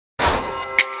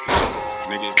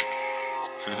nigga.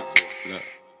 Look,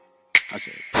 I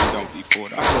said, please don't be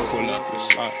fooled. I said, pull up and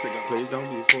slide. Please don't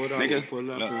be fooled. Nigga,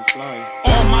 pull up look. and slide.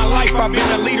 All my life I've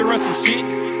been a leader of some shit.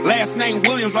 Last name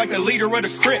Williams, like the leader of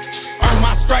the Crips. Earned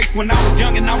my stripes when I was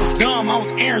young and I was dumb. I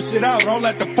was airing shit out all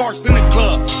at the parks and the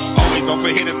clubs. Always over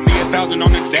here to see 1,000 on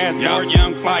the dashboard.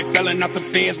 Young fly felon out the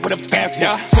feds with a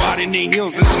passport. Squad in the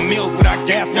hills and some meals without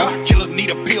gas. Killers need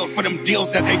appeals for them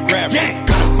deals that they grab. Gunning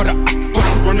for the but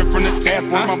I'm running from the task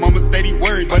force. My mama steady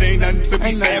worried, but ain't nothing to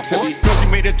be sad for. Cause she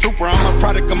made a trooper, I'm a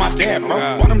product of my dad, bro.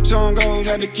 One of them chongos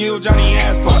had to kill Johnny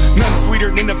Asper. Nothing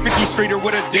sweeter than the 50 streeter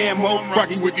with a damn hoe.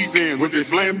 Rocky with these ends, with this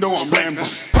Lambo, I'm Rambo.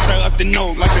 Product up the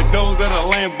nose like the doors of the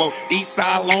Lambo. East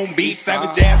side, Long Beach,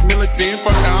 savage ass militant.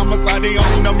 Fuck the homicide, they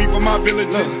only know me for my village.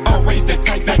 Always the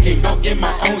type that can go get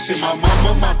my own shit. My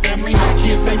mama, my family, my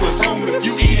kids, they was homeless.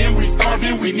 You eating, we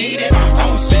starving, we need it,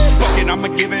 our own shit. Fuck it, I'ma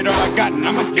give it all I got and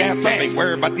I'ma gas up. Ain't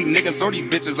worried about these niggas or these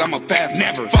bitches, I'ma pass.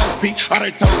 Never. Fuck Pete, I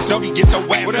done told Jody, get your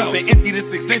ass up and empty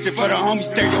this extension for the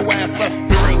homies, tear your ass up.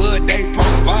 We're a hood, they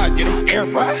provide, get them air,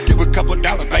 bro. Give a couple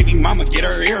 $, baby mama, get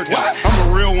her ear done.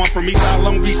 I'm a real one from Eastside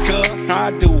Long Beach, cuz.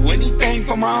 I do anything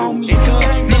for my homies, cuz.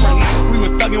 Remember nights we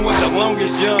was thugging with the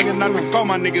longest young, and not to call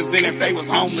my niggas in if they was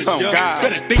homeless, young.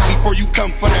 Better think before you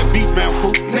come for that beach, man,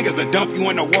 crew. Niggas will dump you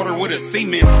in the water with a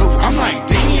cement suit. I'm like,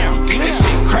 damn, this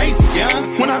shit crazy,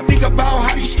 young. When I think about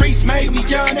how these streets made me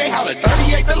young, they holler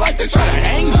 38 to like to try to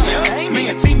hang me, young. Me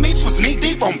and teammates was knee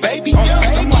deep on baby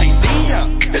youngs. I'm like,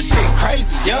 damn, this shit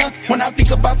crazy, young. When I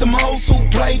think about them hoes who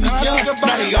played me young,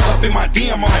 now they all up in my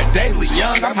DM on that daily,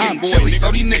 young. I'm getting chilly,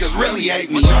 so these niggas really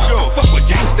hate me, young. Fuck with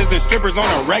gangsters and strippers on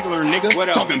a regular, nigga.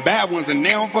 Talking bad ones and they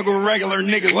don't fuck with regular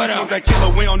niggas. We smoke that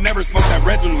killer, we don't never smoke that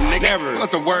Reginald, nigga. Never.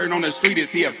 Plus the word on the street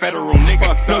is he a federal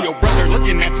nigga. Know your brother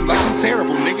looking at you like you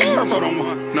terrible, nigga. You told him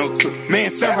one, no two. Man,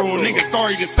 several niggas,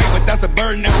 sorry to say, but that's a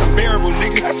burden that's unbearable,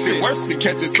 nigga. That shit worse than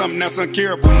catching something that's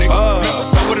uncurable, nigga. Man,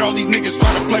 what's up with all these niggas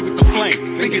trying to play with the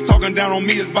flame? Thinking talking down on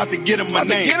me is about to get him my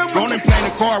name. Going and playing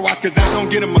the car watch, cause that's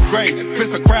gonna get him a grade.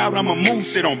 Fist a crowd, I'ma move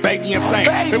shit on Baby Insane.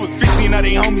 It was 15 of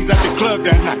they homies at the club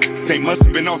that night. They must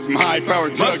have been on some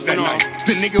high-powered drugs that night.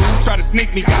 The nigga who tried to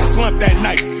sneak me got slumped that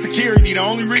night. Security, the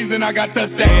only reason I got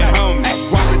touched that night. Ask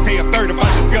Guap to tell a third if I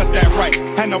discussed that right.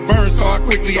 Had no burn, so I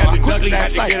quickly had to duck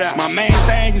that sight. My main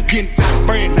thing is getting to the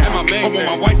bread now. But when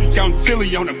my wife is counting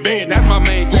chili on the bed, that's my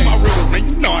main thing. Who my real man,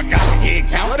 you know I got a head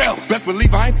count. What else? Best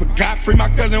believe I ain't forgot, free my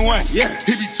cousin one. Yeah,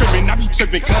 he be tripping, I be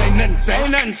tripping, cause ain't nothing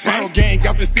changed. Final gang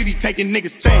out the city taking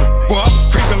niggas chain. Boy, I was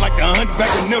creeping like the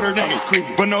hunchback of Notre Dame.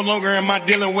 But no longer am I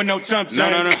dealing with no chump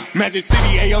change. No. Magic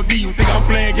City, AOD, you think I'm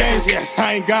playing games? Yes.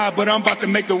 I ain't God, but I'm about to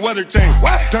make the weather change.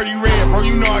 What? Dirty red, bro,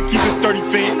 you know I keep it 30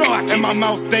 fed. And my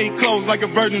mouth stay closed like a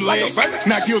virgin leg.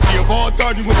 Not guilty of all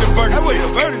charges with the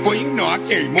verdict. Boy, you know I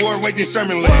carry more weight than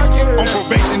Sherman legs. On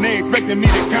probation, they expecting me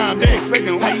to calm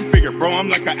down. How you figure, bro? I'm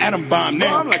like an atom bomb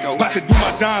now. About to do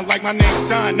my John like my name's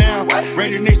Sean now.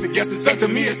 Raider Nation, guess it's up to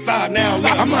me, it's side now.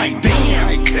 I'm like,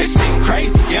 damn, this shit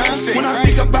crazy, young. When I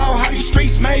think about how these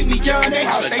streets made me young, they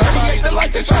holler 38 to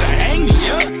like to try to hang me,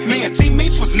 young. Me and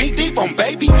teammates was knee deep on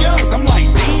baby youngs. I'm like,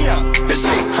 damn, this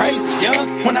shit crazy,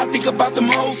 young. When I think about them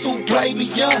hoes who played me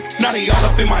young, now they all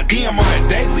up in my DM on that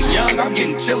daily, young. I'm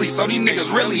getting chilly, so these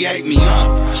niggas really hate me,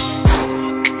 young.